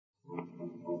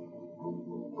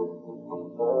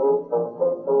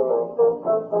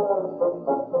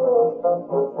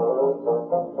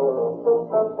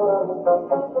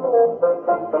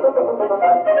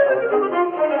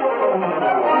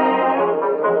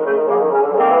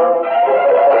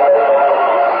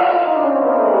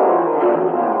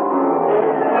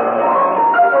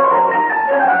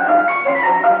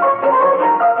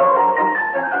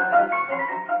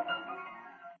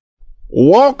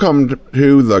Welcome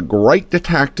to the Great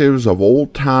Detectives of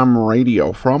Old Time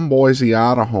Radio. From Boise,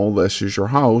 Idaho, this is your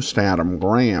host, Adam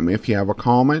Graham. If you have a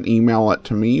comment, email it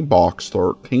to me,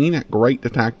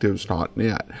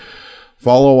 box13@greatdetectives.net.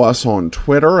 Follow us on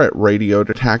Twitter at Radio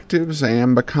Detectives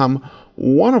and become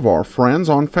one of our friends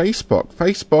on Facebook,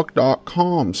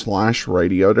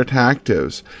 facebook.com/Radio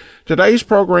Detectives. Today's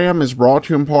program is brought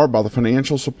to you in part by the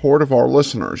financial support of our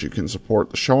listeners. You can support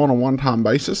the show on a one-time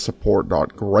basis,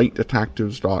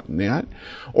 support.greatdetectives.net,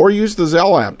 or use the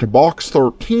Zelle app to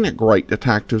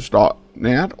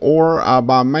box13@greatdetectives.net, or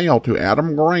by mail to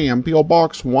Adam Graham, P.O.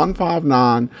 Box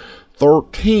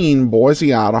 15913,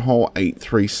 Boise, Idaho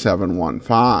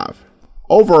 83715.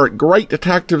 Over at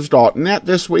greatdetectives.net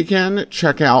this weekend,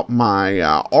 check out my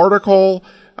article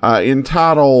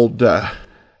entitled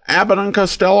Abbott and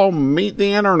Costello Meet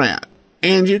the Internet.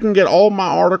 And you can get all my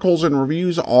articles and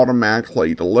reviews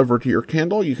automatically delivered to your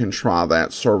Kindle. You can try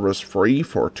that service free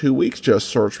for 2 weeks. Just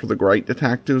search for the Great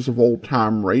Detectives of Old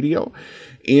Time Radio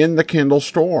in the Kindle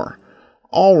store.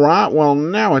 All right, well,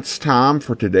 now it's time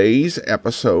for today's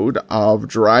episode of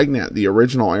Dragnet. The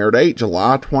original air date,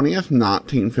 July 20th,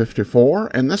 1954,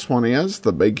 and this one is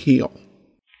The Big Heel.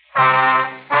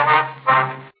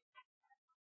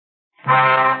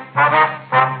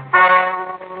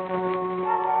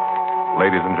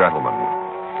 Ladies and gentlemen,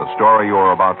 the story you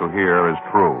are about to hear is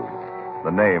true.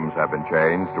 The names have been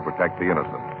changed to protect the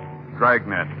innocent.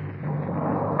 Dragnet.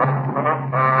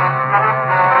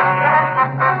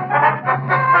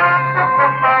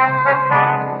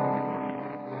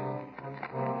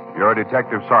 You're a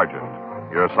detective sergeant.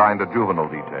 You're assigned to juvenile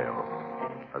detail.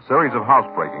 A series of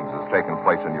housebreakings has taken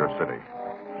place in your city.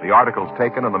 The articles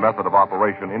taken and the method of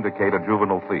operation indicate a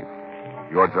juvenile thief.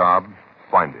 Your job,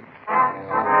 find him.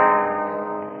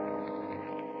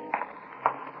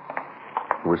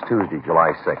 It was Tuesday,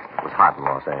 July 6th. It was hot in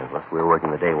Los Angeles. We were working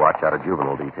the day watch out of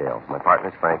juvenile detail. My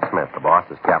partner's Frank Smith. The boss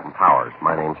is Captain Powers.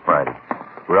 My name's Friday.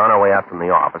 We were on our way out from the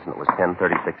office, and it was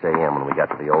 10:36 a.m. when we got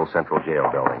to the old Central Jail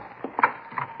building.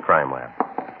 Crime lab.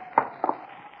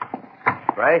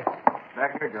 Ray?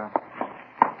 Back here, Joe.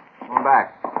 Going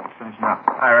back. Finishing up.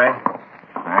 Hi, Ray.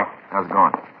 Frank, how's it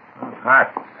going? Oh, it's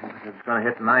hot. It's going to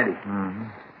hit the 90. Mm-hmm.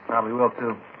 Probably will,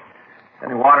 too.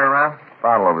 Any water around?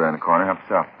 Bottle over there in the corner. Help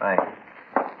yourself. Thanks.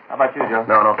 How about you, Joe?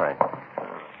 No, thanks.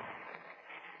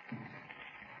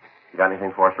 You got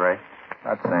anything for us, Ray?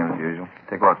 About the same as usual.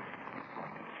 Take a look.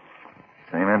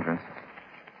 Same entrance.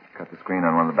 Cut the screen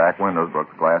on one of the back windows, broke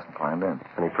the glass, and climbed in.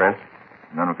 Any prints?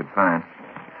 None we could find.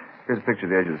 Here's a picture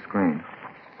of the edge of the screen.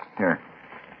 Here.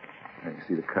 There, you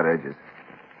see the cut edges.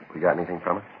 We got anything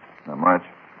from it? Not much.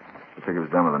 The figure was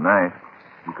done with a knife.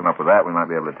 If you come up with that, we might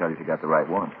be able to tell you if you got the right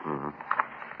one. Mm-hmm.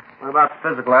 What about the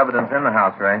physical evidence in the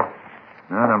house, Ray?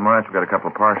 No, not much. We got a couple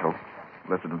of partials.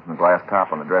 Lifted them from the glass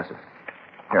top on the dresser.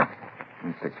 Here.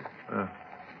 These pictures.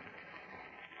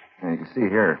 Yeah, you can see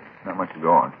here, not much to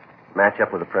go on. Match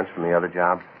up with the prints from the other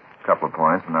jobs? A couple of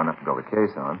points, but not enough to build a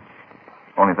case on.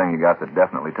 Only thing you got that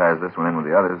definitely ties this one in with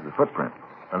the others is the footprint.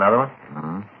 Another one?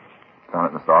 Mm-hmm. Found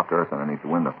it in the soft earth underneath the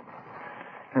window.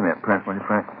 Hand me that print, will you,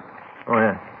 Frank? Oh,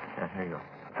 yeah. Yeah, here you go.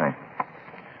 Thanks.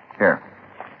 Here.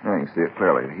 There, you can see it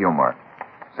clearly, the heel mark.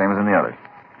 Same as in the others.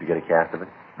 You get a cast of it?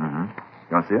 Mm-hmm.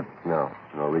 You want to see it? No.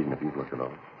 No reason if you've looked it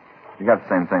over. You got the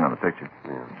same thing on the picture.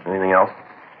 Yeah. Anything else?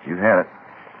 You've had it.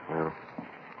 Yeah.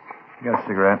 You got a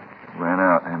cigarette? Ran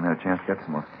out. I haven't had a chance to get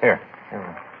some more. Here.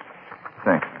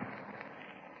 Thanks.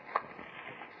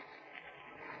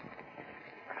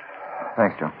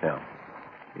 Thanks, Joe. Yeah.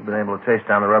 You been able to chase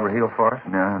down the rubber heel for us?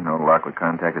 No luck. We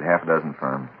contacted half a dozen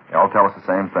firms. They all tell us the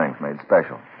same things, made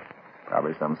special.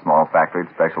 Probably some small factory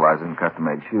that specializes in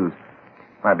custom-made shoes.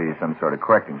 Might be some sort of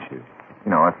correcting shoe.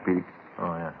 You know, orthopedic.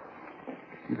 Oh, yeah.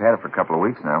 You've had it for a couple of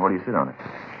weeks now. Where do you sit on it?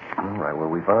 All right, well,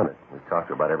 we found it. We've talked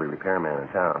to about every repairman in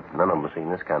town. None of them have seen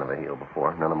this kind of a heel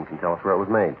before. None of them can tell us where it was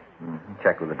made. Mm-hmm.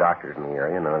 Checked with the doctors in the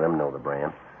area. None of them know the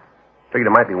brand. Figured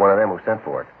it might be one of them who sent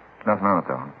for it. Nothing on it,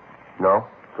 though. No?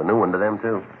 It's a new one to them,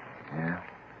 too. Yeah.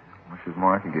 Wish there was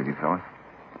more I could give you, fellas.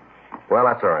 Well,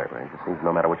 that's all right, Ray. It seems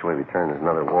no matter which way we turn, there's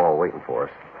another wall waiting for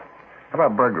us. How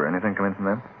about burglary? Anything come in from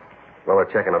them? Well, they're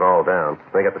checking it all down.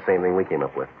 They got the same thing we came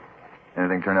up with.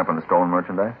 Anything turn up on the stolen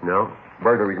merchandise? No.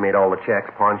 Burglaries made all the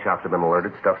checks. Pawn shops have been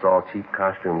alerted. Stuff's all cheap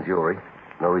costume jewelry.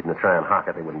 No reason to try and hawk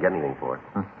it. They wouldn't get anything for it.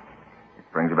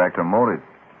 Brings you back to a motive.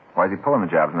 Why is he pulling the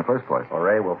jobs in the first place? Well,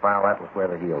 Ray, we'll file that with where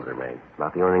the heels are made.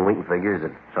 About the only thing we can figure is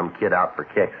that some kid out for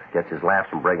kicks gets his laughs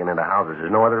from breaking into houses.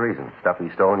 There's no other reason. Stuff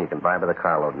he's stolen you can buy by the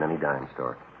carload in any dime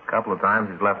store. A couple of times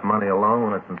he's left money alone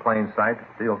when it's in plain sight to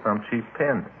steal some cheap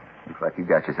pin. Looks like you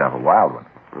got yourself a wild one.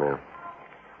 Yeah.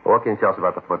 Well, what can you tell us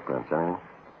about the footprints, anything?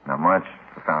 Not much.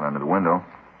 I found under the window.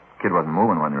 Kid wasn't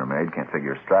moving when they were made. Can't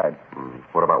figure his stride.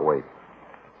 What about weight?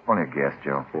 Only a guess,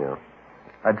 Joe. Yeah.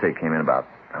 I'd say it came in about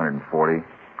 140.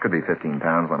 Could be 15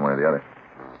 pounds one way or the other.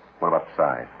 What about the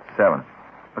size? 7.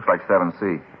 Looks like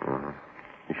 7C.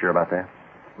 You sure about that?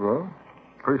 Well,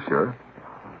 pretty sure.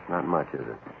 Not much, is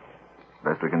it?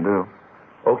 Best we can do.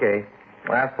 Okay.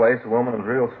 Last place, the woman was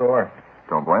real sore.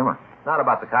 Don't blame her. Not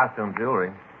about the costume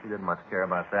jewelry. She didn't much care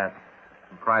about that.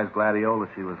 Some prize gladiolas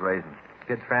she was raising.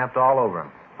 Kid tramped all over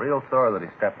him. Real sore that he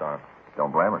stepped on him.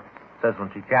 Don't blame her. Says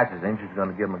when she catches him, she's going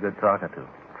to give him a good talking to.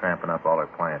 Tramping up all her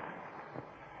plants.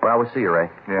 Well, we'll see you, Ray.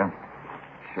 Yeah.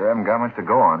 Sure haven't got much to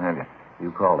go on, have you?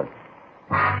 You called it.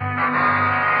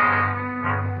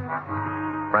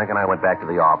 Frank and I went back to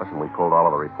the office and we pulled all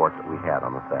of the reports that we had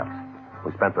on the thefts.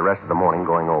 We spent the rest of the morning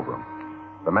going over them.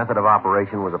 The method of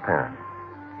operation was apparent.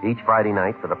 Each Friday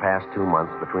night for the past 2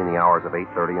 months, between the hours of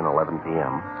 8:30 and 11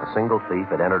 p.m., a single thief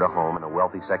had entered a home in a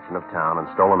wealthy section of town and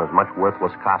stolen as much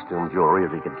worthless costume jewelry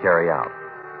as he could carry out.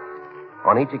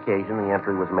 On each occasion, the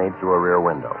entry was made through a rear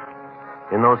window.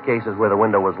 In those cases where the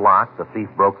window was locked, the thief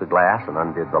broke the glass and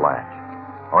undid the latch.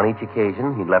 On each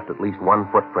occasion, he'd left at least one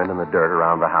footprint in the dirt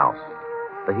around the house.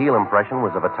 The heel impression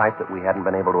was of a type that we hadn't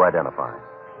been able to identify.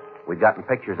 We'd gotten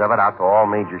pictures of it out to all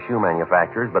major shoe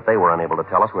manufacturers, but they were unable to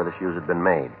tell us where the shoes had been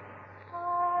made.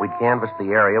 We'd canvassed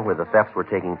the area where the thefts were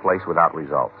taking place without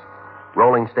results.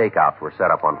 Rolling stakeouts were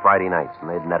set up on Friday nights, and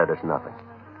they'd netted us nothing.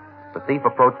 The thief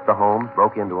approached the homes,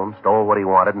 broke into them, stole what he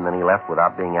wanted, and then he left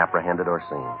without being apprehended or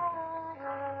seen.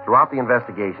 Throughout the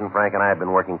investigation, Frank and I had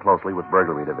been working closely with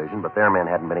Burglary Division, but their men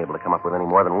hadn't been able to come up with any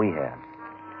more than we had.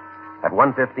 At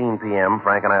 1:15 p.m.,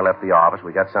 Frank and I left the office.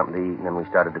 We got something to eat, and then we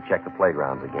started to check the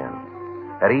playgrounds again.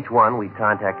 At each one, we'd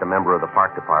contact a member of the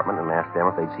park department and ask them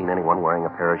if they'd seen anyone wearing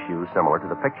a pair of shoes similar to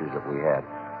the pictures that we had.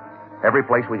 Every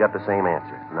place we got the same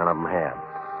answer. None of them had.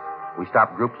 We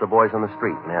stopped groups of boys on the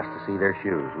street and asked to see their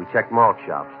shoes. We checked malt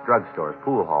shops, drugstores,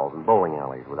 pool halls, and bowling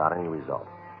alleys without any result.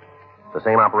 The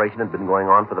same operation had been going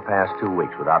on for the past 2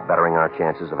 weeks without bettering our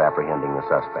chances of apprehending the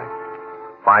suspect.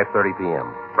 5:30 p.m.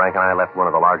 Frank and I left one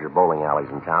of the larger bowling alleys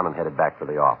in town and headed back for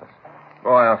the office.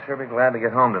 Boy, I'll sure be glad to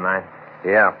get home tonight.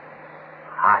 Yeah,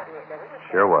 Hot.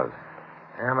 sure was.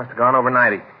 Yeah, must have gone over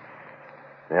 90.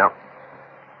 Yeah.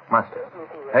 Must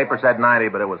have. Paper said 90,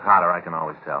 but it was hotter, I can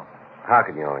always tell. How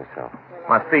can you always tell?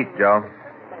 My feet, Joe.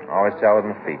 Always tell with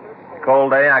my feet.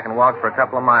 Cold day, I can walk for a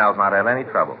couple of miles, not have any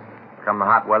trouble. Come the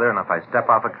hot weather, and if I step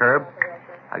off a curb,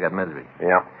 I got misery.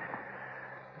 Yeah.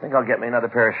 I think I'll get me another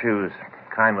pair of shoes.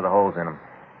 Kind with the holes in them.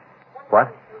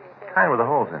 What? Kind with the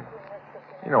holes in.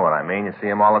 You know what I mean. You see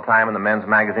them all the time in the men's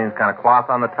magazines, kind of cloth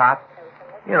on the top.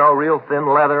 You know, real thin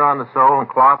leather on the sole and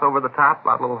cloth over the top, a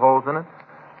lot of little holes in it.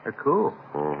 They're cool.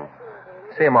 Mm-hmm.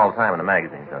 See them all the time in the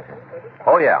magazines, don't you?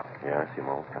 Oh, yeah. Yeah, I see them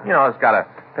all the time. You know, it's got a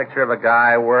picture of a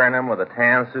guy wearing them with a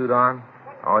tan suit on.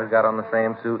 Always got on the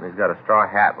same suit, and he's got a straw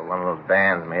hat with one of those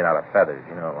bands made out of feathers,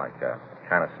 you know, like a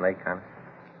kind of snake kind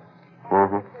of.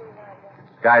 Mm-hmm.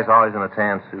 Guy's always in a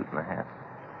tan suit and a hat.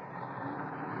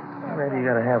 Well, maybe you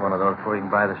gotta have one of those before you can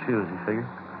buy the shoes, you figure?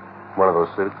 One of those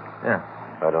suits? Yeah.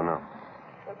 I don't know.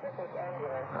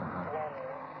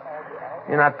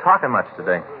 You're not talking much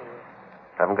today.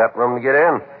 Haven't got room to get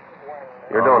in.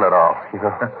 You're doing it all.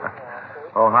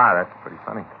 Oh, hi, that's pretty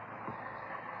funny.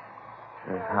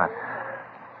 It's hot.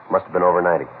 Must have been over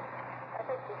 90.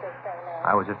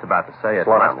 I was just about to say it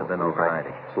Slow must down. have been over 90.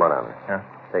 Slow down there. Yeah?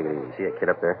 Take it easy. See that kid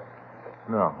up there?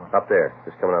 No. Up there.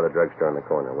 Just coming out of the drugstore in the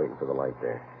corner, waiting for the light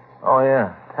there. Oh,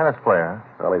 yeah. Tennis player,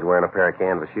 huh? Well, he's wearing a pair of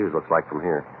canvas shoes, looks like, from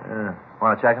here. Yeah.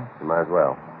 Want to check him? You might as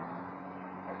well.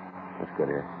 That's good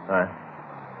here. All right.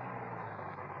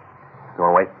 You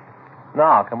want to wait? No,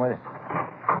 I'll come with you.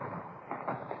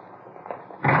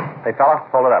 Hey, fella,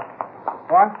 hold it up.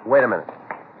 What? Wait a minute.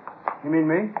 You mean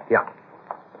me? Yeah.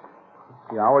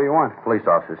 Yeah, what do you want? Police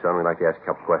officer, son. We'd like to ask a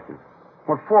couple questions.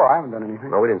 What for? I haven't done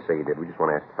anything. No, we didn't say you did. We just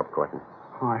want to ask a couple questions.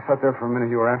 Oh, I thought there for a minute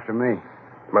you were after me.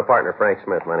 My partner, Frank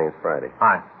Smith. My name's Friday.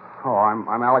 Hi. Oh, I'm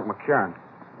Alec McCarran.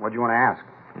 What do you want to ask?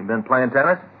 You been playing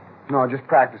tennis? No, just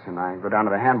practicing. I go down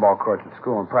to the handball courts at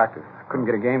school and practice. Couldn't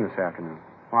get a game this afternoon.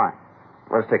 Why?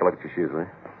 Let's take a look at your shoes, will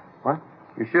you? What?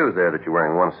 Your shoes there that you're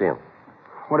wearing. We want to see them.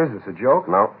 What is this, a joke?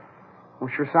 No.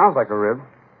 Well, sure sounds like a rib.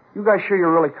 You guys sure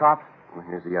you're really cops? Well,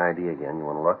 here's the ID again. You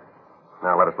want to look?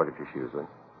 Now, let us look at your shoes, will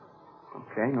you?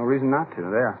 Okay, no reason not to.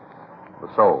 There. The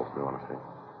soles we want to see.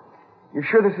 You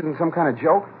sure this isn't some kind of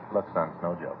joke? Look, son,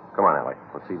 no joke. Come on, Alec.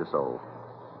 Let's see the soles.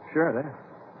 Sure, there.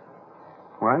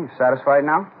 Well, you satisfied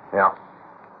now? Yeah.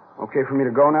 Okay for me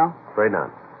to go now? Afraid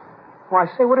not. Why,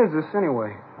 say, what is this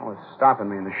anyway? Oh, it's stopping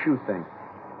me in the shoe thing.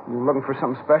 You looking for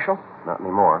something special? Not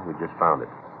anymore. We just found it.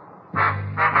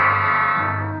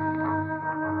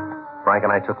 Frank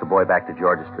and I took the boy back to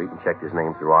Georgia Street and checked his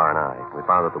name through R&I. We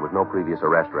found that there was no previous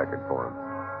arrest record for him.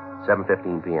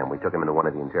 7:15 p.m., we took him into one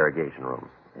of the interrogation rooms.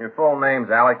 Your full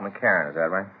name's Alec McCarran, is that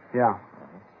right? Yeah.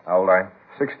 How old are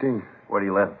you? 16. Where do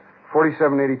you live?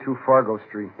 4782 Fargo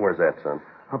Street. Where's that, son?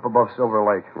 Up above Silver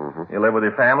Lake. Mm-hmm. You live with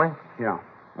your family? Yeah.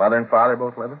 Mother and father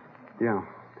both living? Yeah.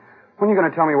 When are you going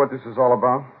to tell me what this is all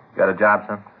about? Got a job,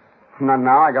 son? Not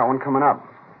now. I got one coming up.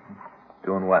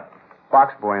 Doing what?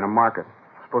 Box boy in a market.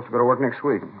 Supposed to go to work next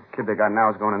week. The kid they got now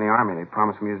is going in the Army. They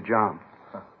promised me his job.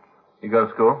 You go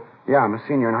to school? Yeah, I'm a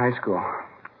senior in high school.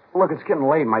 Look, it's getting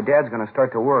late. My dad's going to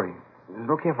start to worry. Is it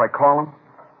okay if I call him?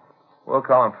 We'll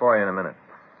call him for you in a minute.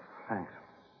 Thanks.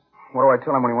 What do I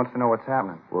tell him when he wants to know what's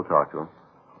happening? We'll talk to him.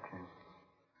 Okay.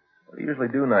 What do you usually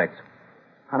do nights?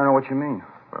 I don't know what you mean.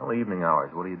 Well, evening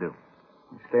hours. What do you do?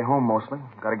 Stay home mostly.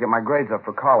 Got to get my grades up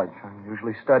for college. I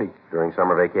usually study. During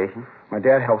summer vacation? My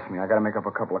dad helps me. I got to make up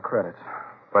a couple of credits.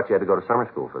 Thought you had to go to summer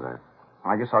school for that.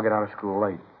 I guess I'll get out of school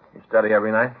late. You study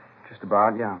every night? Just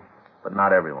about, yeah. But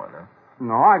not everyone, huh?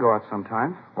 No, I go out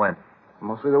sometimes. When?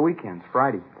 Mostly the weekends,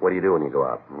 Friday. What do you do when you go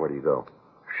out? And where do you go?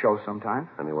 Shows sometimes.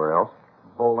 Anywhere else?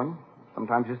 Bowling.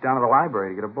 Sometimes just down to the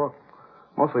library to get a book.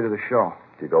 Mostly to the show.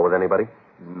 Do you go with anybody?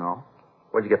 No.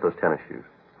 Where'd you get those tennis shoes?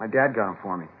 My dad got them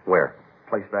for me. Where?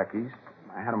 Place back east.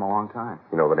 I had them a long time.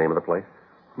 You know the name of the place?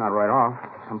 Not right off.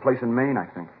 Someplace in Maine, I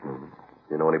think. Mm-hmm.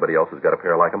 You know anybody else who's got a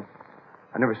pair like them?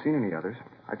 I've never seen any others.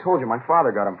 I told you, my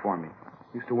father got them for me.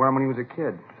 Used to wear them when he was a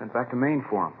kid. Sent back to Maine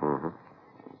for them. Mm-hmm.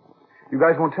 You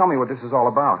guys won't tell me what this is all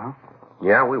about, huh?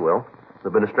 Yeah, we will.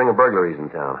 There've been a string of burglaries in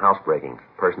town, housebreakings.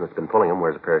 The person that's been pulling them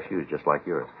wears a pair of shoes just like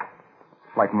yours.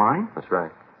 Like mine? That's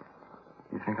right.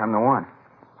 You think I'm the one?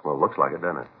 Well, it looks like it,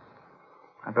 doesn't it?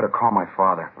 I better call my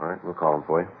father. All right, we'll call him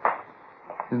for you.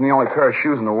 Isn't the only pair of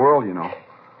shoes in the world, you know.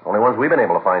 Only ones we've been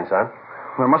able to find, son.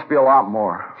 There must be a lot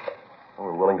more. Well,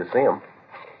 we're willing to see them.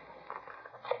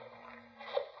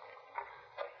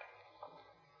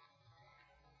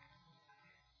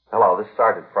 Hello, this is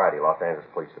Sergeant Friday, Los Angeles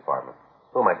Police Department.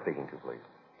 Who am I speaking to, please?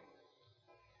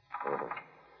 Mm-hmm.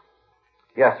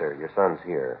 Yes, sir. Your son's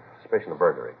here. Suspicion of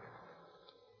burglary.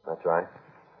 That's right.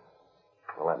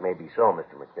 Well, that may be so,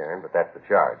 Mr. McCarran, but that's the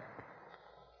charge.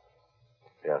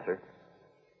 Yes, sir.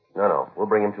 No. We'll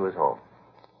bring him to his home.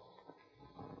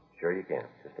 Sure you can.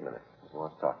 Just a minute. He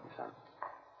wants to talk to you, son.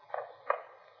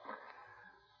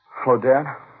 Hello, Dad?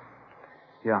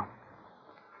 Yeah.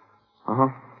 Uh-huh.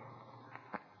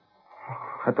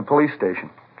 At the police station.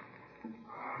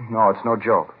 No, it's no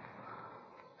joke.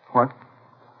 What?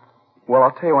 Well,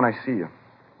 I'll tell you when I see you.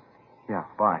 Yeah,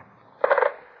 bye.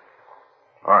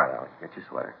 All right, Alec. Get your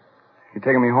sweater. You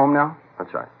taking me home now?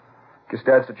 That's right. Guess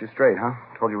Dad set you straight, huh?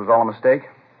 Told you it was all a mistake?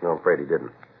 No, I'm afraid he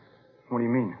didn't. What do you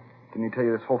mean? Didn't he tell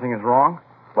you this whole thing is wrong?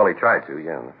 Well, he tried to,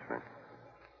 yeah, that's right.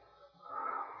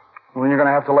 Well, then you're going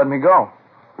to have to let me go.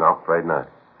 No, afraid not.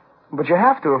 But you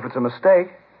have to if it's a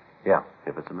mistake. Yeah,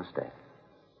 if it's a mistake.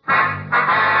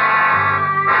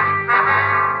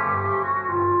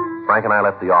 Frank and I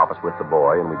left the office with the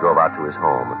boy, and we drove out to his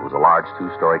home. It was a large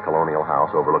two-story colonial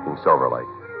house overlooking Silver Lake.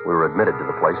 We were admitted to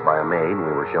the place by a maid, and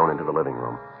we were shown into the living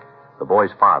room. The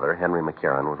boy's father, Henry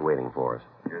McCarran, was waiting for us.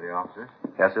 You're the officer?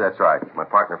 Yes, sir, that's right. My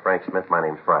partner, Frank Smith. My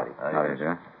name's Friday. How do you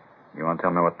do? You want to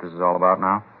tell me what this is all about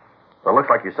now? Well, it looks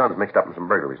like your son's mixed up in some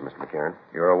burglaries, Mr. McCarran.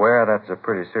 You're aware that's a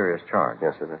pretty serious charge.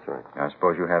 Yes, sir, that's right. I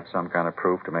suppose you have some kind of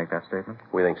proof to make that statement?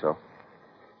 We think so.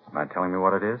 Mind telling me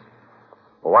what it is?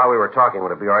 Well, while we were talking,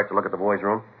 would it be all right to look at the boy's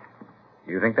room?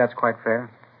 You think that's quite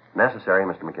fair? Necessary,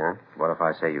 Mr. McCarran. What if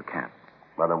I say you can't?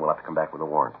 Well, then we'll have to come back with a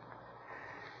warrant.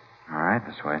 All right,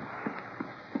 this way.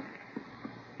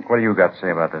 What do you got to say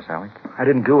about this, Alec? I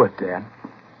didn't do it, Dad.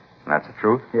 That's the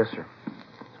truth? Yes, sir.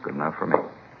 It's good enough for me.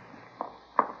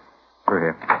 Through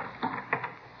here.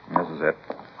 This is it.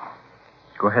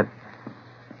 Go ahead.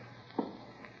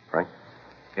 Frank?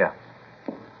 Yeah.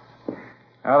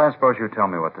 Now, then, suppose you tell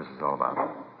me what this is all about.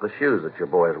 The shoes that your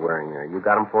boy is wearing there, you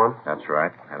got them for him? That's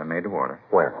right. Had them made to order.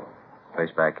 Where? Place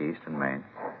back east in Maine.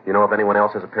 You know if anyone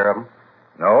else has a pair of them?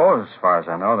 No, as far as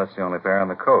I know, that's the only pair on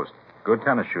the coast. Good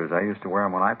tennis shoes. I used to wear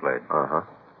them when I played. Uh-huh.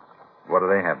 What do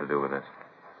they have to do with this?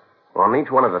 Well, on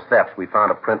each one of the steps, we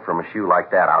found a print from a shoe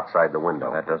like that outside the window.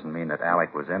 Well, that doesn't mean that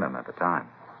Alec was in them at the time.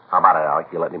 How about it, Alec?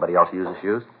 You let anybody else use the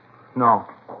shoes? No.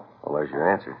 Well, there's your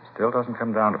answer. Still doesn't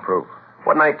come down to proof.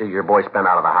 What night did your boy spend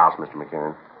out of the house, Mr.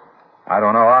 McCarran? I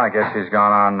don't know. I guess he's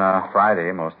gone on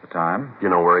Friday most of the time. Do you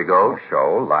know where he goes?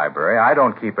 Show, library. I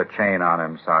don't keep a chain on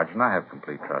him, Sergeant. I have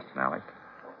complete trust in Alec.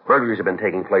 Burglaries have been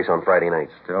taking place on Friday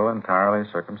nights. Still entirely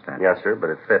circumstantial. Yes, sir, but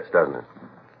it fits, doesn't it?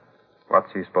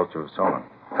 What's he supposed to have stolen?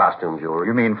 Costume jewelry.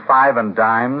 You mean 5 and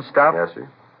dime stuff? Yes, sir.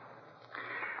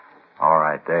 All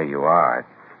right, there you are.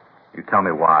 You tell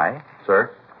me why. Sir?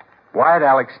 Why'd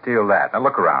Alex steal that? Now,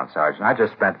 look around, Sergeant. I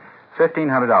just spent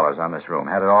 $1,500 on this room.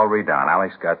 Had it all redone.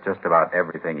 Alex got just about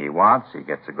everything he wants. He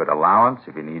gets a good allowance.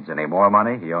 If he needs any more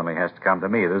money, he only has to come to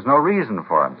me. There's no reason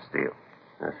for him to steal.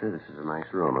 Yes, sir. This is a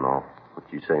nice room and all. What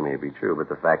you say may be true, but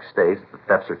the fact stays that the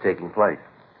thefts are taking place.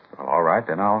 Well, all right,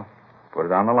 then I'll put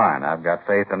it on the line. I've got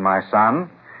faith in my son.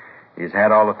 He's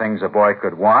had all the things a boy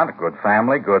could want, a good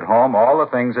family, good home, all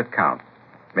the things that count.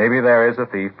 Maybe there is a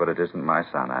thief, but it isn't my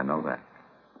son. I know that.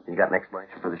 You got an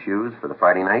explanation for the shoes for the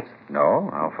Friday nights? No,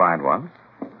 I'll find one.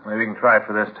 Maybe we can try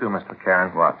for this, too, Mr.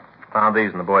 McCarran. What? Found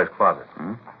these in the boys' closet.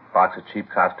 Hmm? Box of cheap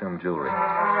costume jewelry.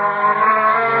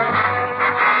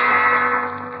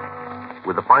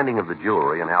 With the finding of the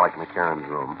jewelry in Alec McCarran's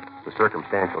room, the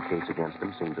circumstantial case against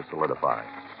him seemed to solidify.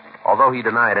 Although he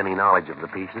denied any knowledge of the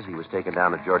pieces, he was taken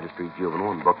down to Georgia Street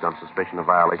Juvenile and booked on suspicion of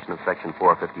violation of Section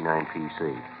 459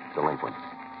 PC, delinquent.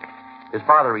 His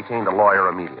father retained a lawyer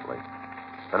immediately.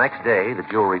 The next day, the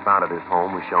jewelry found at his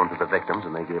home was shown to the victims,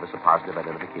 and they gave us a positive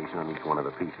identification on each one of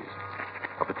the pieces.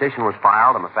 A petition was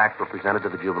filed, and the facts were presented to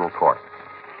the juvenile court.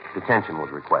 Detention was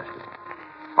requested.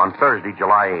 On Thursday,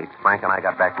 July 8th, Frank and I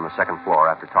got back from the second floor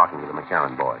after talking to the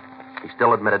McCarran boy. He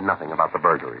still admitted nothing about the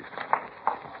burglaries.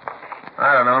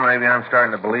 I don't know. Maybe I'm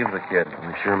starting to believe the kid.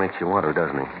 He sure makes you wonder,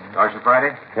 doesn't he? Sergeant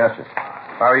Friday? Yes, sir.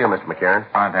 How are you, Mr. McCarran?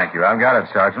 Fine, thank you. I've got it,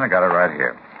 Sergeant. I got it right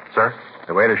here. Sir?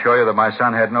 The way to show you that my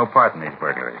son had no part in these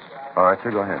burglaries. All right,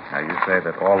 sir, go ahead. Now, you say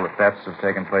that all the thefts have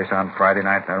taken place on Friday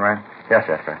night, is that right? Yes,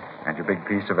 that's right. And your big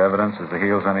piece of evidence is the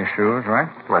heels on his shoes, right?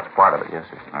 Well, that's part of it, yes,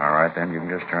 sir. All right, then you can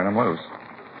just turn them loose.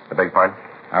 I beg your pardon?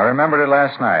 I remembered it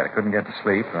last night. I couldn't get to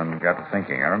sleep and got to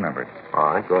thinking. I remembered.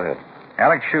 All right, go ahead.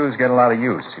 Alec's shoes get a lot of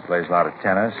use. He plays a lot of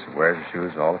tennis, wears his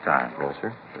shoes all the time. Yes,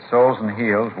 sir. The soles and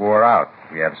heels wore out.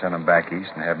 We had to send them back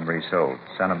east and have them resoled.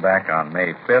 Sent them back on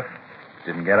May 5th.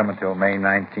 Didn't get them until May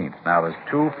 19th. Now, there's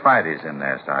 2 Fridays in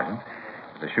there, Sergeant.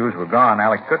 If the shoes were gone,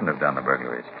 Alec couldn't have done the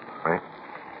burglaries. Right?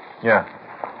 Yeah.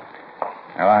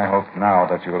 Well, I hope now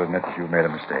that you will admit that you've made a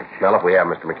mistake. Well, if we have,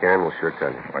 Mr. McCarran, we'll sure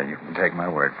tell you. Well, you can take my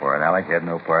word for it. Alec had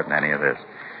no part in any of this.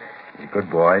 He's a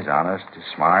good boy. He's honest. He's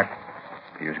smart.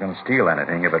 If he was going to steal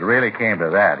anything, if it really came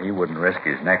to that, he wouldn't risk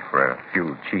his neck for a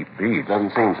few cheap beads.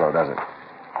 Doesn't seem so, does it?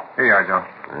 Here you are, Joe.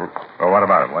 All right. Well, what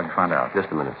about it? What'd you find out? Just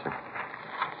a minute, sir.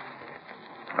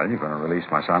 Well, you're going to release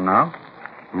my son now?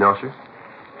 No, sir.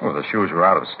 Well, the shoes were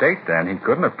out of state then. He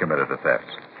couldn't have committed the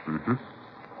thefts. Mm-hmm.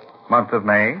 Month of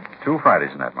May, 2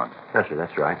 Fridays in that month. Yes, sir,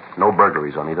 that's right. No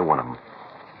burglaries on either one of them.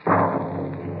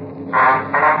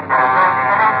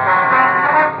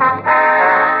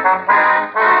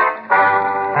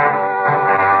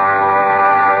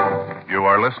 You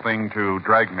are listening to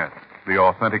Dragnet, the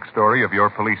authentic story of your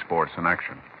police force in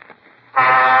action.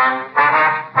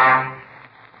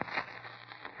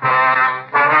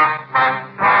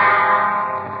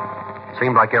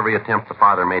 Seemed like every attempt the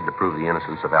father made to prove the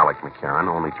innocence of Alec McCarran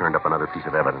only turned up another piece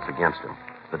of evidence against him.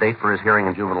 The date for his hearing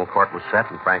in juvenile court was set,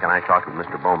 and Frank and I talked with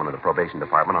Mr. Bowman of the probation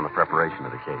department on the preparation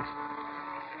of the case.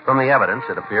 From the evidence,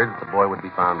 it appeared that the boy would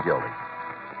be found guilty.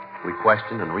 We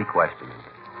questioned and re-questioned him.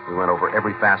 We went over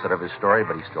every facet of his story,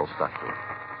 but he still stuck to it.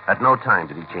 At no time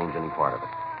did he change any part of it.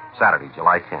 Saturday,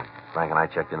 July 10th, Frank and I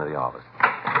checked into the office.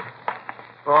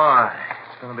 Boy,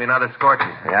 it's going to be another scorcher.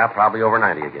 Yeah, probably over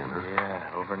 90 again, huh?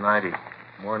 Yeah, over 90.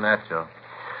 More than that, Joe.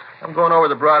 I'm going over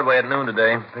to Broadway at noon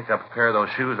today. Pick up a pair of those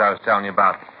shoes I was telling you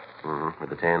about. Mm-hmm,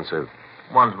 with the tan suit.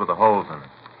 Ones with the holes in it.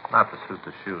 Not to suit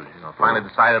the shoes, you know. Finally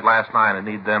decided last night I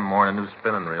need them more than a new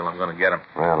spinning reel. I'm going to get them.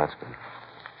 Well, that's good.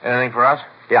 Anything for us?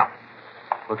 Yeah.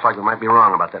 Looks like we might be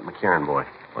wrong about that McCarran boy.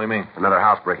 What do you mean? Another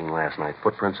housebreaking last night.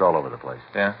 Footprints all over the place.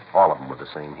 Yeah? All of them with the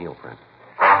same heel print.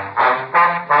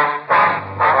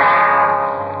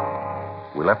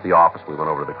 We left the office. We went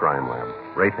over to the crime lab.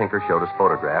 Ray Pinker showed us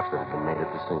photographs that had been made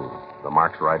at the scene. The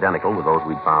marks were identical with those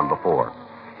we'd found before.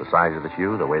 The size of the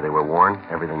shoe, the way they were worn,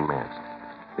 everything matched.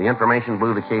 The information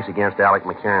blew the case against Alec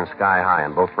McCarran sky high,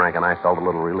 and both Frank and I felt a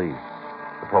little relieved.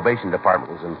 The probation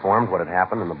department was informed what had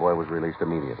happened, and the boy was released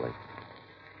immediately.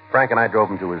 Frank and I drove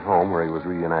him to his home, where he was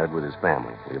reunited with his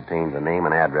family. We obtained the name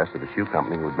and address of the shoe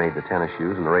company who had made the tennis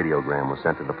shoes, and the radiogram was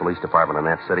sent to the police department in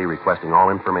that city requesting all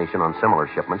information on similar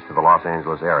shipments to the Los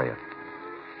Angeles area.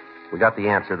 We got the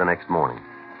answer the next morning.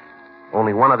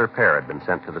 Only one other pair had been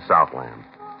sent to the Southland.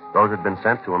 Those had been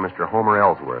sent to a Mr. Homer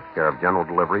Ellsworth, care of General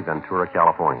Delivery, Ventura,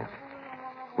 California.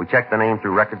 We checked the name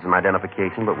through records and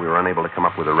identification, but we were unable to come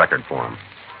up with a record for him.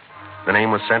 The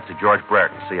name was sent to George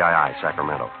Brereton, CII,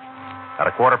 Sacramento. At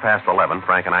 11:15,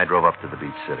 Frank and I drove up to the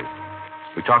beach city.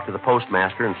 We talked to the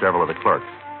postmaster and several of the clerks.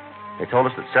 They told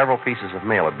us that several pieces of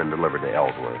mail had been delivered to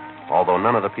Ellsworth. Although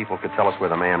none of the people could tell us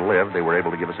where the man lived, they were able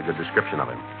to give us a good description of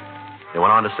him. They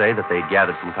went on to say that they'd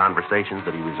gathered from conversations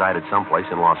that he resided someplace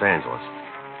in Los Angeles.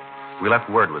 We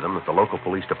left word with them that the local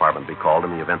police department be called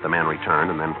in the event the man returned,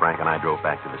 and then Frank and I drove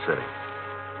back to the city.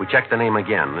 We checked the name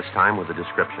again, this time with the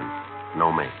description.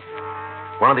 No make.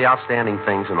 One of the outstanding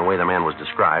things in the way the man was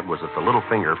described was that the little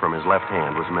finger from his left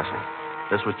hand was missing.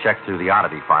 This was checked through the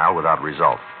oddity file without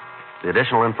result. The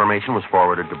additional information was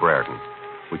forwarded to Brereton.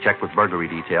 We checked with burglary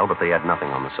detail, but they had nothing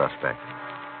on the suspect.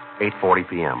 8:40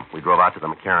 p.m. We drove out to the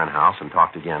McCarran house and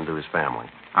talked again to his family.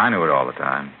 I knew it all the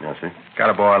time. Yes, sir? Got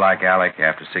a boy like Alec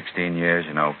after 16 years,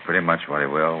 you know pretty much what he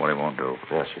will, what he won't do.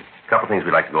 Yes, sir. A couple things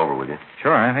we'd like to go over with you.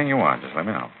 Sure, anything you want. Just let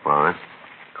me know. All right.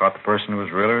 Caught the person who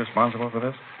was really responsible for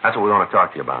this? That's what we want to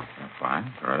talk to you about.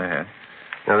 Fine. Go right ahead.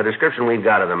 Now, the description we've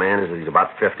got of the man is that he's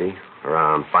about 50,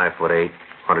 around 5'8",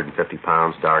 150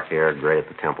 pounds, dark hair, gray at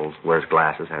the temples, wears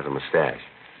glasses, has a mustache.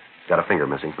 Got a finger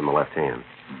missing from the left hand.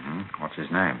 Mm-hmm. What's his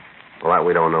name? Well, that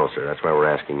we don't know, sir. That's why we're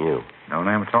asking you. No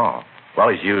name at all. Well,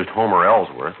 he's used Homer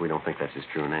Ellsworth. We don't think that's his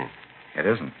true name. It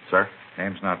isn't. Sir?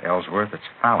 Name's not Ellsworth. It's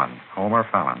Fallon. Homer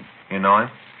Fallon. You know him?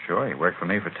 Sure, he worked for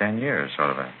me for 10 years.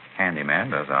 Sort of a handyman.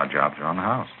 Does our jobs around the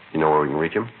house. You know where we can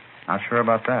reach him? Not sure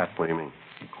about that. What do you mean?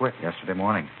 He quit yesterday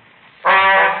morning.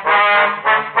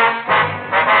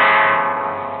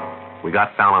 We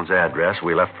got Fallon's address.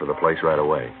 We left for the place right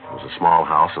away. It was a small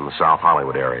house in the South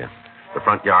Hollywood area. The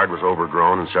front yard was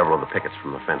overgrown, and several of the pickets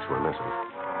from the fence were missing.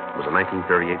 It was a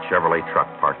 1938 Chevrolet truck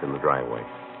parked in the driveway.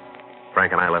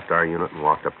 Frank and I left our unit and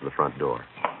walked up to the front door.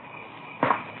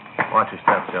 Watch your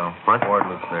steps, Joe. What? Ward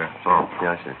lives there. Oh,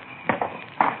 yeah, I see.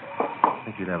 I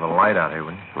think you'd have a light out here,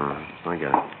 wouldn't you? I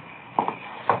get it.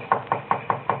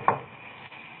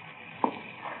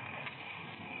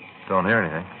 Don't hear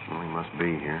anything. Well, he must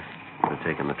be here. Would have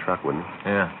taken the truck, wouldn't he?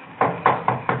 Yeah.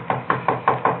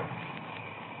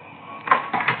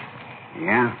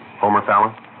 Yeah? Homer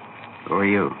Fallon? Who are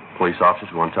you? Police officers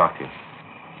who want to talk to you.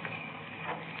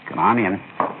 Come on in.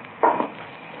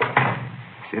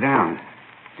 Sit down.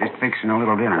 Just fixing a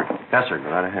little dinner. Yes, sir. Go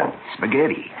right ahead.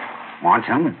 Spaghetti. Want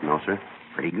some? No, sir.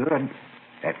 Pretty good.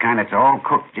 That kind that's all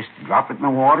cooked. Just drop it in the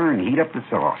water and heat up the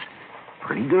sauce.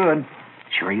 Pretty good.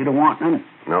 Sure you don't want none?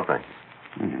 No, thank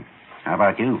you. How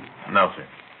about you? No, sir.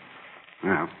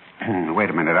 Well, wait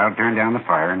a minute. I'll turn down the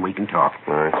fire and we can talk.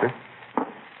 All right, sir.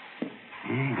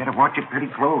 You gotta watch it pretty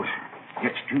close.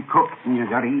 Gets too cooked and you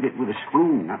gotta eat it with a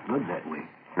spoon. Not good that way.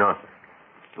 No, sir.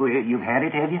 Oh, you've had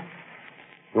it, have you?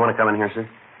 You want to come in here, sir?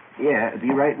 Yeah, be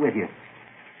right with you.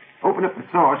 Open up the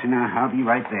sauce and I'll be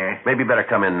right there. Maybe better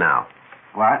come in now.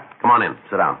 What? Come on in.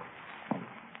 Sit down.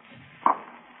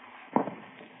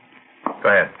 Go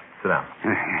ahead. Sit down.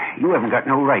 You haven't got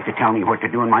no right to tell me what to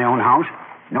do in my own house.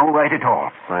 No right at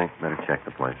all. Frank, better check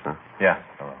the place, huh? Yeah.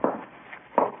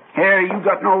 Here, you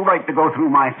got no right to go through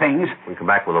my things. We can come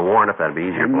back with a warrant if that'd be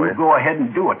easier And for you you. go ahead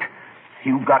and do it.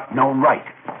 You got no right.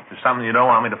 Is there something you don't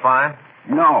want me to find?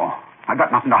 No, I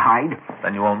got nothing to hide.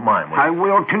 Then you won't mind, will you? I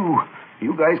will, too.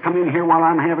 You guys come in here while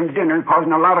I'm having dinner,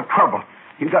 causing a lot of trouble.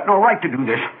 You got no right to do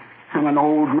this. I'm an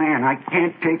old man. I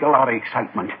can't take a lot of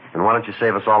excitement. And why don't you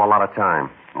save us all a lot of time?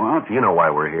 What? You know why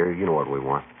we're here. You know what we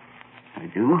want. I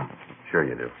do? Sure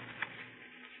you do.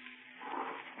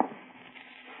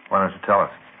 Why don't you tell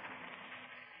us?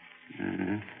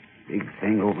 Big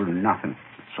thing over nothing.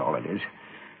 That's all it is.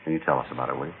 Can you tell us about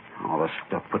it, will you? All the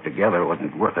stuff put together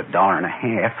wasn't worth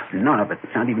 $1.50. None of it.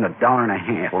 Not even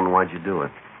 $1.50. Well, then why'd you do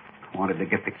it? Wanted to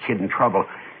get the kid in trouble.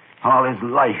 All his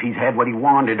life, he's had what he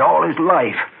wanted. All his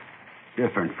life.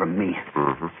 Different from me.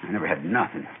 Mm-hmm. I never had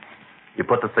nothing. You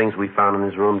put the things we found in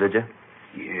his room, did you?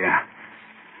 Yeah.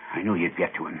 I knew you'd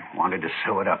get to him. Wanted to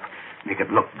sew it up. Make it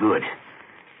look good.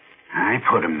 I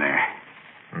put him there.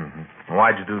 Mm-hmm.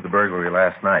 Why'd you do the burglary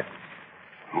last night?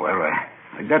 Well,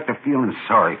 I got to feeling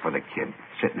sorry for the kid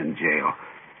sitting in jail.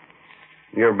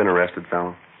 You ever been arrested,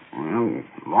 fella? Well,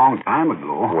 a long time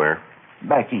ago. Where?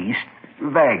 Back east.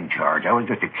 Vag charge. I was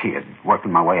just a kid,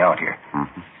 working my way out here.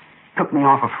 Mm-hmm. Took me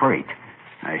off a freight.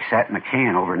 I sat in a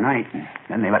can overnight, and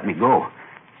then they let me go.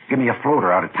 Give me a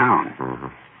floater out of town. Mm-hmm.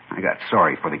 I got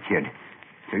sorry for the kid.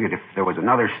 Figured if there was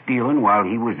another stealing while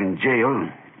he was in jail,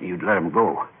 you'd let him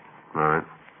go. All right.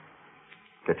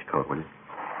 Get your coat, will you?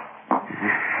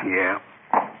 Yeah.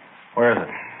 Where is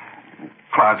it?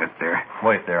 Closet there.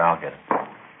 Wait there, I'll get it.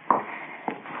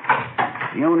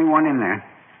 The only one in there.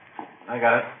 I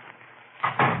got it.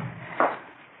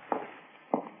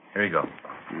 Here you go.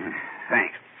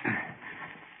 Thanks.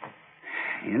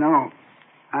 You know,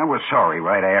 I was sorry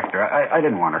right after. I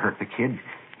didn't want to hurt the kid.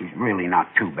 He's really not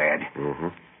too bad. Mm-hmm.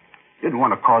 Didn't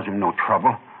want to cause him no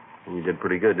trouble. You did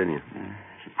pretty good, didn't you?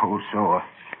 Suppose so.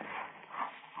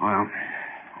 Well,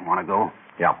 want to go?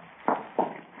 Yeah.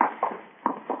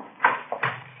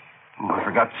 Oh, I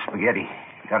forgot the spaghetti.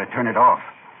 Got to turn it off.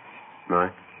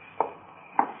 Right.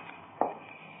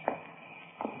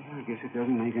 I guess it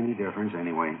doesn't make any difference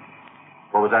anyway.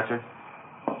 What was that, sir?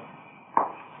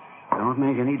 Don't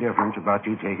make any difference about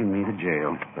you taking me to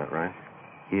jail. Is that right?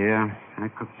 Yeah, I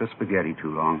cooked the spaghetti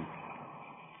too long.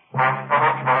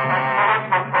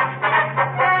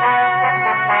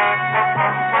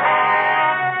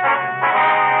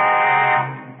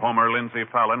 Homer Lindsay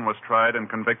Fallon was tried and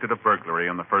convicted of burglary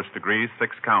in the first degree,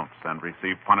 6 counts, and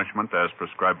received punishment as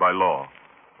prescribed by law.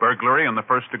 Burglary in the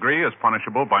first degree is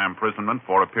punishable by imprisonment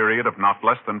for a period of not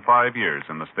less than 5 years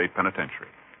in the state penitentiary.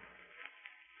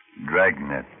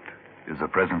 Dragnet is a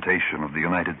presentation of the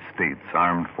United States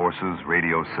Armed Forces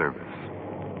Radio Service.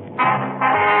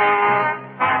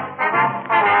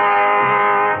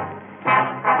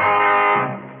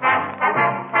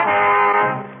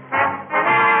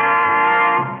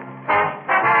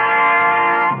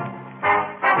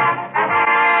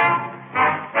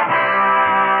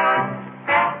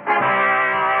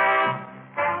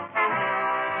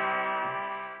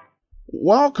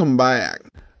 Welcome back.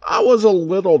 I was a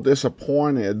little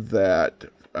disappointed that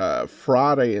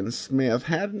Friday and Smith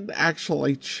hadn't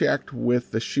actually checked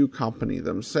with the shoe company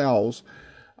themselves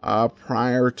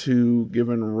prior to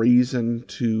giving reason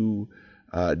to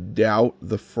doubt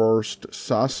the first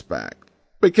suspect.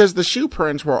 Because the shoe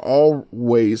prints were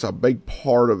always a big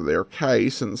part of their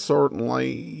case, and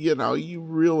certainly, you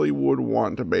really would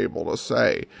want to be able to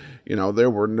say, there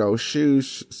were no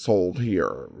shoes sold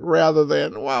here, rather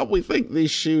than, well, we think these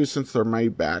shoes, since they're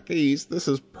made back east, this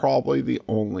is probably the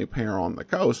only pair on the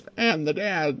coast, and the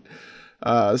dad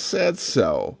said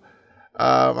so.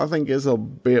 I think is a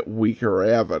bit weaker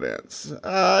evidence.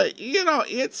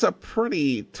 It's a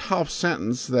pretty tough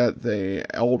sentence that the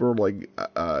elderly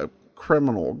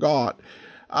criminal got.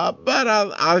 But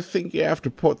I think you have to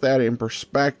put that in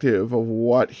perspective of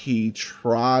what he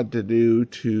tried to do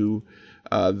to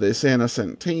this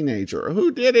innocent teenager,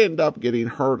 who did end up getting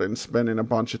hurt and spending a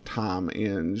bunch of time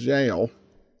in jail.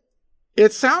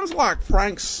 It sounds like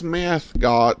Frank Smith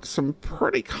got some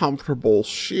pretty comfortable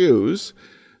shoes.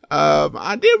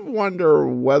 I did wonder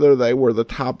whether they were the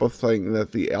type of thing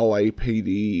that the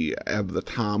LAPD at the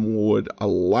time would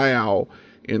allow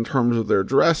in terms of their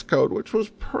dress code, which was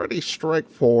pretty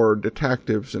strict for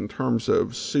detectives in terms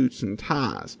of suits and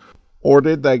ties. Or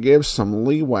did they give some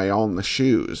leeway on the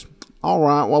shoes? All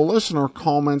right, well, listener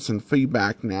comments and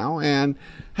feedback now, and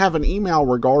have an email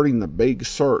regarding the big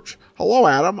search. Hello,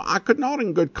 Adam. I could not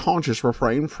in good conscience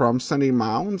refrain from sending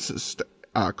my own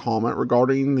comment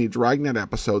regarding the Dragnet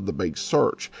episode, The Big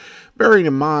Search. Bearing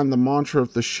in mind the mantra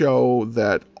of the show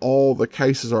that all the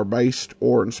cases are based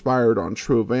or inspired on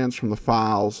true events from the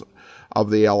files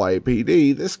of the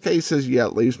LAPD, this case as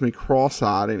yet leaves me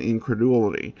cross-eyed in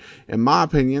incredulity. In my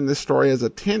opinion, this story has a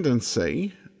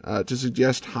tendency to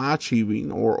suggest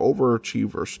high-achieving or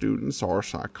overachiever students are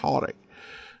psychotic.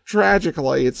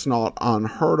 Tragically, it's not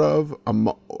unheard of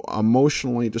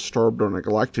emotionally disturbed or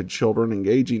neglected children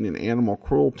engaging in animal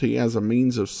cruelty as a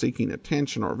means of seeking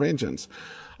attention or vengeance.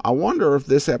 I wonder if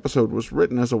this episode was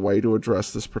written as a way to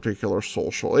address this particular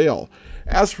social ill.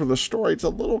 As for the story,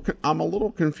 I'm a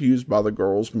little confused by the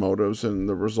girl's motives and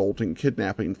the resulting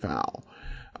kidnapping foul.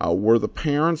 Were the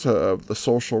parents of the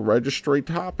social registry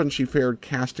type, and she feared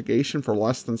castigation for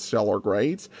less than stellar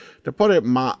grades? To put it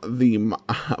mildly,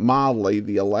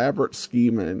 the elaborate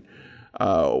scheme and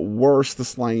worse, the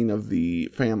slaying of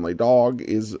the family dog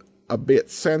is a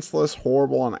bit senseless,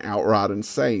 horrible, and outright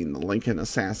insane. The Lincoln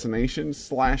assassination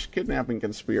 / kidnapping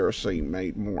conspiracy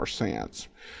made more sense.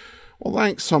 Well,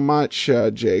 thanks so much,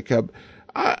 Jacob.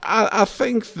 I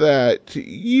think that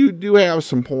you do have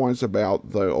some points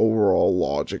about the overall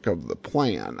logic of the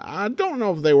plan. I don't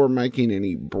know if they were making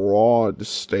any broad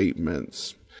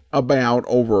statements about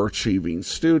overachieving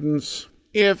students.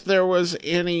 If there was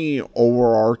any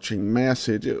overarching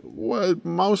message, it would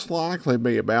most likely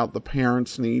be about the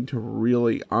parents' need to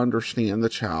really understand the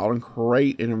child and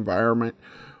create an environment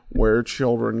where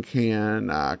children can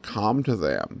come to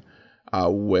them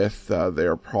with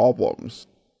their problems.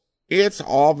 It's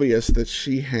obvious that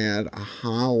she had a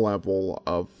high level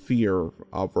of fear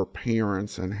of her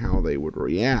parents and how they would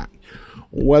react.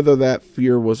 Whether that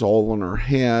fear was all in her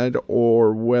head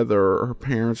or whether her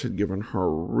parents had given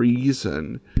her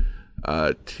reason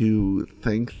to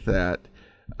think that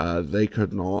they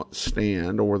could not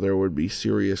stand or there would be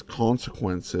serious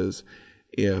consequences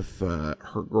if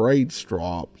her grades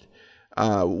dropped.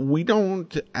 We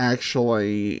don't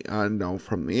actually know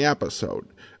from the episode.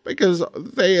 because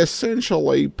they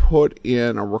essentially put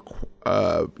in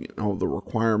the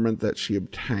requirement that she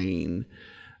obtain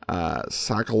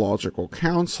psychological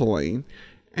counseling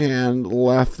and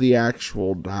left the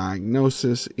actual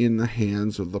diagnosis in the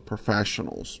hands of the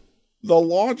professionals. The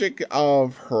logic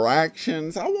of her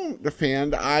actions, I won't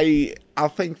defend. I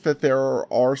think that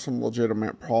there are some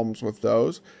legitimate problems with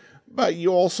those, but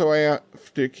you also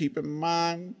have to keep in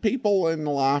mind people in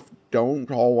life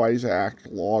don't always act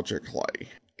logically.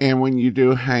 And when you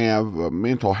do have a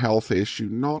mental health issue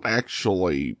not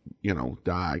actually,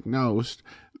 diagnosed,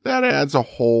 that adds a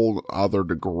whole other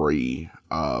degree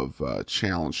of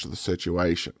challenge to the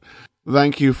situation.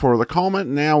 Thank you for the comment.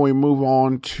 Now we move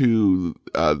on to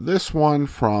this one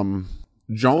from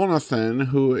Jonathan,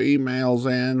 who emails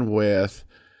in with,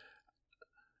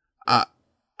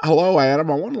 hello,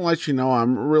 Adam. I want to let you know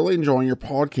I'm really enjoying your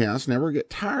podcast. Never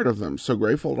get tired of them. So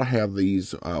grateful to have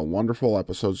these wonderful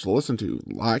episodes to listen to.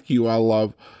 Like you, I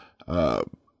love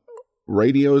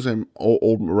radios and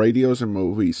old radios and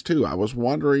movies too. I was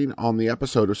wondering, on the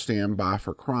episode of Stand By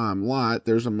for Crime Light,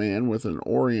 there's a man with an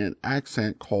Orient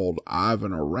accent called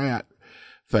Ivan a Rat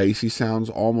Face. He sounds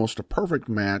almost a perfect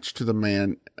match to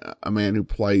a man who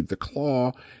played the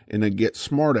Claw in a Get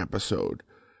Smart episode,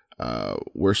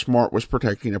 where Smart was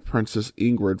protecting a Princess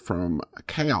Ingrid from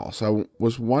chaos. I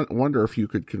was wonder if you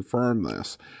could confirm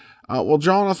this. Well,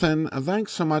 Jonathan,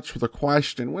 thanks so much for the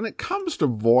question. When it comes to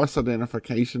voice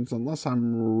identifications, unless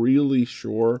I'm really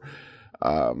sure,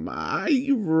 I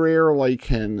rarely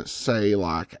can say,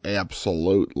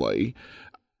 absolutely.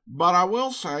 But I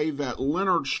will say that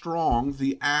Leonard Strong,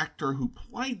 the actor who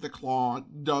played the Claw,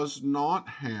 does not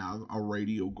have a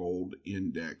Radio Gold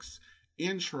Index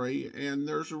entry, and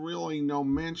there's really no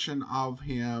mention of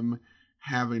him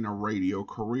having a radio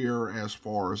career as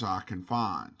far as I can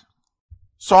find.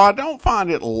 So I don't find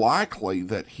it likely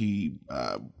that he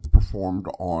performed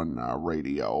on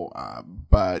radio,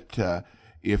 but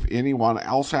if anyone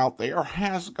else out there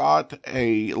has got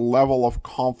a level of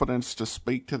confidence to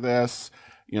speak to this,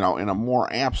 in a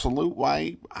more absolute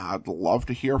way, I'd love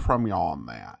to hear from you on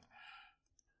that.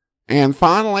 And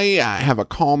finally, I have a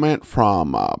comment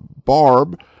from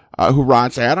Barb, who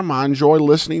writes, Adam, I enjoy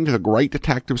listening to The Great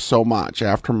Detective so much.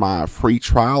 After my free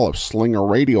trial of Slinger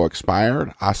Radio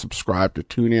expired, I subscribed to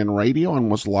TuneIn Radio and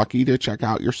was lucky to check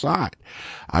out your site.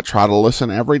 I try to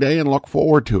listen every day and look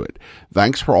forward to it.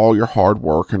 Thanks for all your hard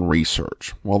work and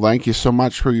research. Well, thank you so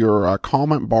much for your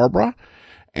comment, Barbara.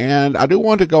 And I do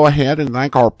want to go ahead and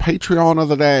thank our Patreon of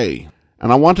the day.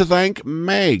 And I want to thank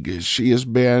Meg. She has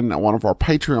been one of our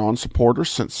Patreon supporters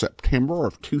since September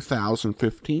of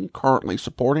 2015, currently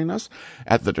supporting us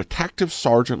at the Detective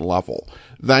Sergeant level.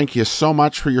 Thank you so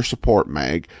much for your support,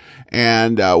 Meg.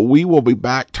 And we will be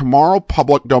back tomorrow,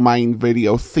 Public Domain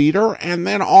Video Theater. And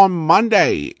then on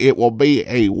Monday, it will be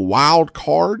a wild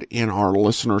card in our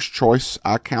Listener's Choice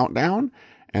countdown.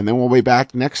 And then we'll be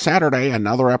back next Saturday,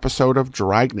 another episode of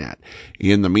Dragnet.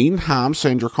 In the meantime,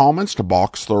 send your comments to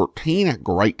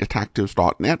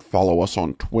box13@greatdetectives.net. Follow us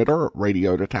on Twitter at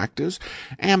Radio Detectives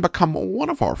and become one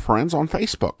of our friends on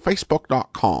Facebook,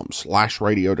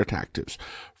 facebook.com/Radio Detectives.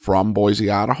 From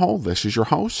Boise, Idaho, this is your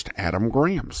host, Adam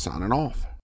Graham, signing off.